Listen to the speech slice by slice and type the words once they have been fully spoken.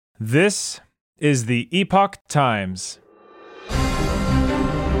This is the Epoch Times.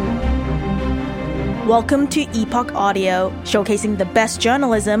 Welcome to Epoch Audio, showcasing the best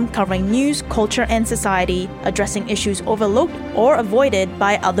journalism covering news, culture, and society, addressing issues overlooked or avoided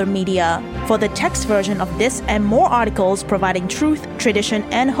by other media. For the text version of this and more articles providing truth, tradition,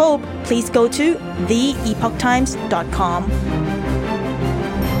 and hope, please go to theepochtimes.com.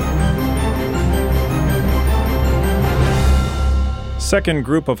 Second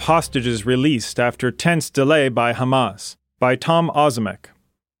group of hostages released after tense delay by Hamas, by Tom Ozimek.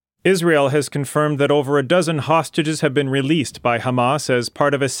 Israel has confirmed that over a dozen hostages have been released by Hamas as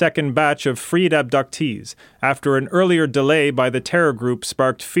part of a second batch of freed abductees, after an earlier delay by the terror group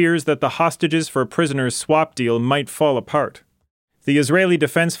sparked fears that the hostages for prisoners swap deal might fall apart. The Israeli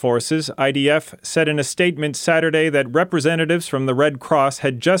Defense Forces, IDF, said in a statement Saturday that representatives from the Red Cross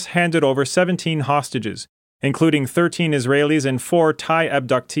had just handed over 17 hostages, including 13 Israelis and 4 Thai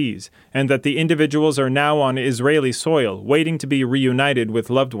abductees, and that the individuals are now on Israeli soil, waiting to be reunited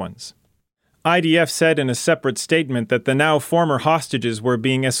with loved ones. IDF said in a separate statement that the now former hostages were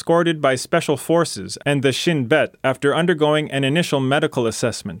being escorted by special forces and the Shin Bet after undergoing an initial medical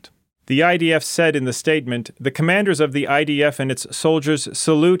assessment. The IDF said in the statement, "The commanders of the IDF and its soldiers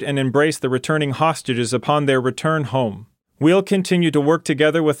salute and embrace the returning hostages upon their return home. We'll continue to work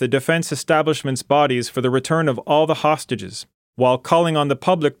together with the defense establishment's bodies for the return of all the hostages, while calling on the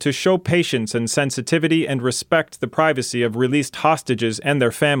public to show patience and sensitivity and respect the privacy of released hostages and their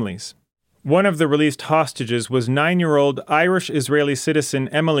families." One of the released hostages was 9-year-old Irish-Israeli citizen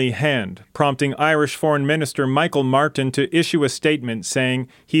Emily Hand, prompting Irish Foreign Minister Michael Martin to issue a statement saying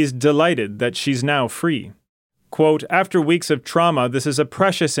he's delighted that she's now free. Quote, "After weeks of trauma, this is a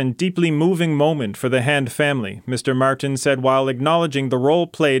precious and deeply moving moment for the Hand family," Mr. Martin said while acknowledging the role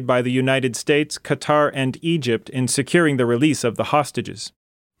played by the United States, Qatar, and Egypt in securing the release of the hostages.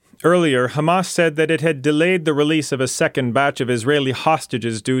 Earlier, Hamas said that it had delayed the release of a second batch of Israeli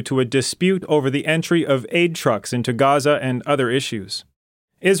hostages due to a dispute over the entry of aid trucks into Gaza and other issues.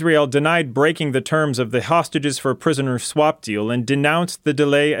 Israel denied breaking the terms of the hostages for prisoner swap deal and denounced the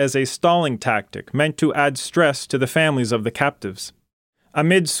delay as a stalling tactic meant to add stress to the families of the captives.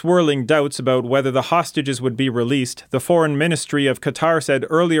 Amid swirling doubts about whether the hostages would be released, the Foreign Ministry of Qatar said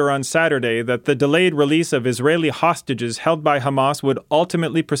earlier on Saturday that the delayed release of Israeli hostages held by Hamas would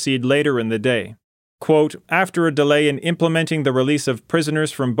ultimately proceed later in the day. Quote, "After a delay in implementing the release of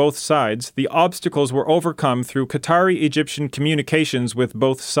prisoners from both sides, the obstacles were overcome through Qatari-Egyptian communications with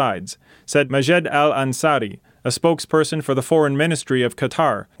both sides," said Majed Al-Ansari, a spokesperson for the Foreign Ministry of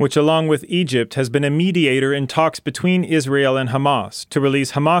Qatar, which along with Egypt has been a mediator in talks between Israel and Hamas to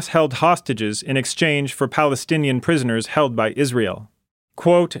release Hamas-held hostages in exchange for Palestinian prisoners held by Israel.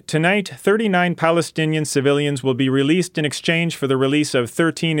 Quote, "Tonight, 39 Palestinian civilians will be released in exchange for the release of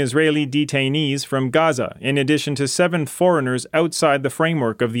 13 Israeli detainees from Gaza, in addition to 7 foreigners outside the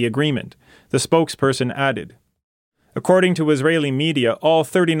framework of the agreement," the spokesperson added. According to Israeli media, all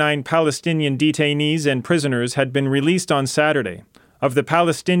 39 Palestinian detainees and prisoners had been released on Saturday. Of the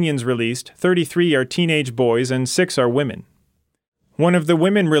Palestinians released, 33 are teenage boys and 6 are women. One of the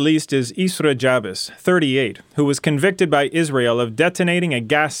women released is Isra Jabis, 38, who was convicted by Israel of detonating a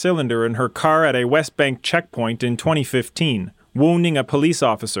gas cylinder in her car at a West Bank checkpoint in 2015, wounding a police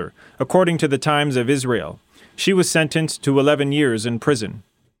officer, according to the Times of Israel. She was sentenced to 11 years in prison.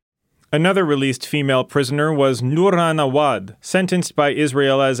 Another released female prisoner was Noura Nawad, sentenced by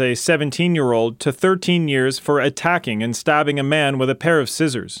Israel as a 17-year-old to 13 years for attacking and stabbing a man with a pair of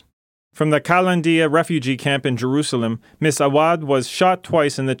scissors. From the Kalandia refugee camp in Jerusalem, Miss Awad was shot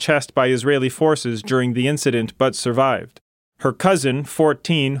twice in the chest by Israeli forces during the incident but survived. Her cousin,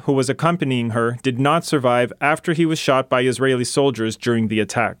 14, who was accompanying her, did not survive after he was shot by Israeli soldiers during the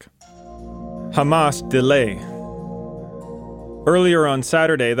attack. Hamas delay. Earlier on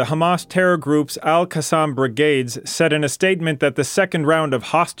Saturday, the Hamas terror group's Al-Qassam brigades said in a statement that the second round of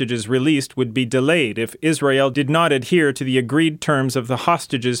hostages released would be delayed if Israel did not adhere to the agreed terms of the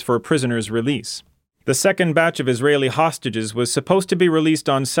hostages for prisoners' release. The second batch of Israeli hostages was supposed to be released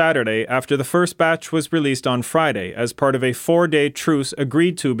on Saturday after the first batch was released on Friday as part of a 4-day truce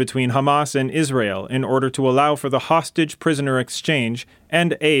agreed to between Hamas and Israel in order to allow for the hostage-prisoner exchange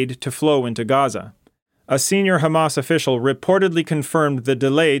and aid to flow into Gaza. A senior Hamas official reportedly confirmed the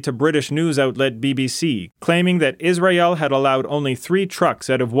delay to British news outlet BBC, claiming that Israel had allowed only 3 trucks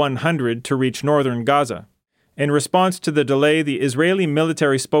out of 100 to reach northern Gaza. In response to the delay, the Israeli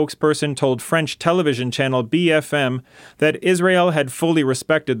military spokesperson told French television channel BFM that Israel had fully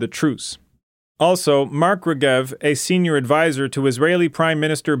respected the truce. Also, Mark Regev, a senior advisor to Israeli Prime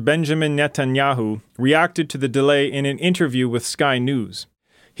Minister Benjamin Netanyahu, reacted to the delay in an interview with Sky News.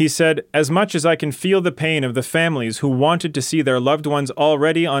 He said, "As much as I can feel the pain of the families who wanted to see their loved ones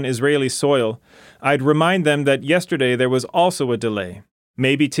already on Israeli soil, I'd remind them that yesterday there was also a delay.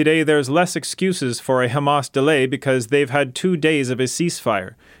 Maybe today there's less excuses for a Hamas delay because they've had 2 days of a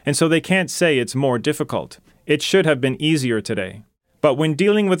ceasefire, and so they can't say it's more difficult. It should have been easier today. But when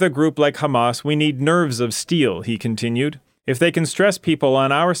dealing with a group like Hamas, we need nerves of steel," he continued. "If they can stress people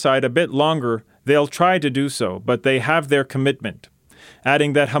on our side a bit longer, they'll try to do so, but they have their commitment,"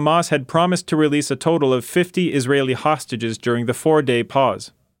 adding that Hamas had promised to release a total of 50 Israeli hostages during the 4-day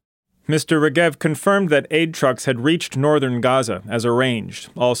pause. Mr. Regev confirmed that aid trucks had reached northern Gaza, as arranged.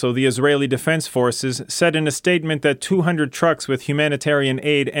 Also, the Israeli Defense Forces said in a statement that 200 trucks with humanitarian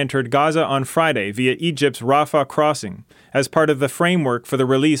aid entered Gaza on Friday via Egypt's Rafah crossing, as part of the framework for the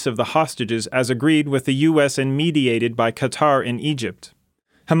release of the hostages as agreed with the U.S. and mediated by Qatar and Egypt.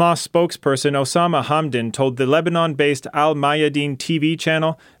 Hamas spokesperson Osama Hamdan told the Lebanon-based Al Mayadeen TV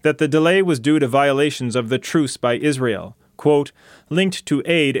channel that the delay was due to violations of the truce by Israel, quote, linked to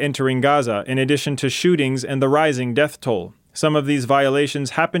aid entering Gaza in addition to shootings and the rising death toll. Some of these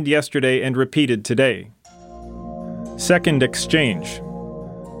violations happened yesterday and repeated today. Second exchange.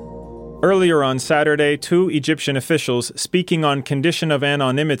 Earlier on Saturday, 2 Egyptian officials speaking on condition of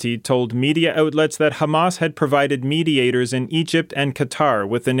anonymity told media outlets that Hamas had provided mediators in Egypt and Qatar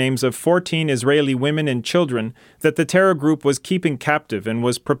with the names of 14 Israeli women and children that the terror group was keeping captive and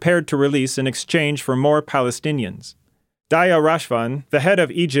was prepared to release in exchange for more Palestinians. Daya Rashvan, the head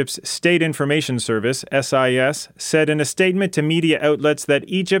of Egypt's State Information Service, SIS, said in a statement to media outlets that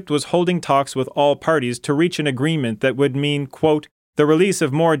Egypt was holding talks with all parties to reach an agreement that would mean, quote, the release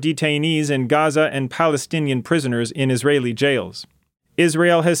of more detainees in Gaza and Palestinian prisoners in Israeli jails.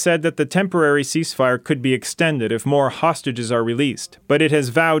 Israel has said that the temporary ceasefire could be extended if more hostages are released, but it has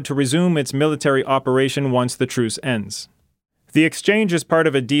vowed to resume its military operation once the truce ends. The exchange is part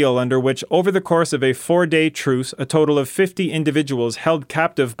of a deal under which, over the course of a 4-day truce, a total of 50 individuals held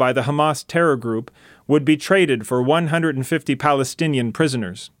captive by the Hamas terror group would be traded for 150 Palestinian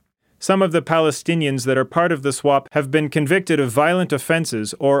prisoners. Some of the Palestinians that are part of the swap have been convicted of violent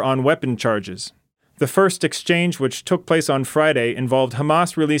offenses or on weapon charges. The first exchange, which took place on Friday, involved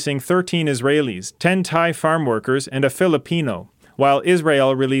Hamas releasing 13 Israelis, 10 Thai farm workers, and a Filipino, while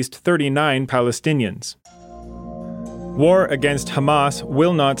Israel released 39 Palestinians. War against Hamas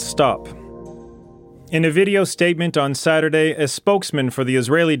will not stop. In a video statement on Saturday, a spokesman for the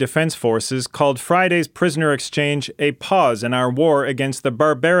Israeli Defense Forces called Friday's prisoner exchange a pause in our war against the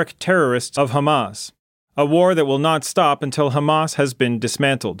barbaric terrorists of Hamas, a war that will not stop until Hamas has been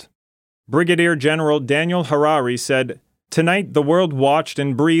dismantled. Brigadier General Daniel Harari said, "Tonight the world watched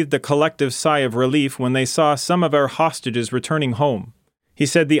and breathed a collective sigh of relief when they saw some of our hostages returning home." He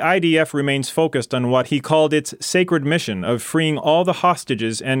said the IDF remains focused on what he called its sacred mission of freeing all the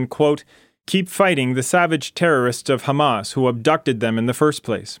hostages and, quote, keep fighting the savage terrorists of Hamas who abducted them in the first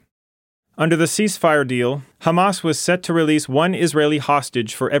place. Under the ceasefire deal, Hamas was set to release 1 Israeli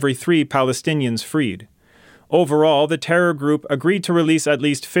hostage for every 3 Palestinians freed. Overall, the terror group agreed to release at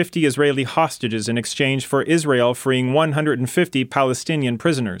least 50 Israeli hostages in exchange for Israel freeing 150 Palestinian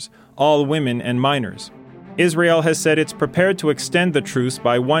prisoners, all women and minors. Israel has said it's prepared to extend the truce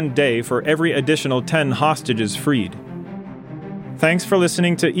by 1 day for every additional 10 hostages freed. Thanks for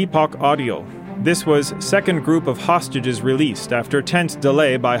listening to Epoch Audio. This was Second Group of Hostages Released After Tense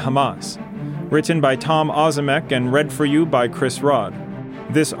Delay by Hamas. Written by Tom Ozimek and read for you by Chris Rod.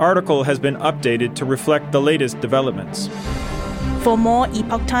 This article has been updated to reflect the latest developments. For more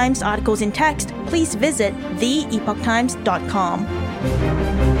Epoch Times articles in text, please visit theepochtimes.com.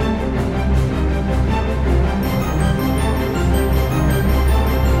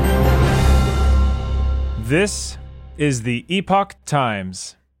 This is the Epoch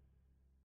Times.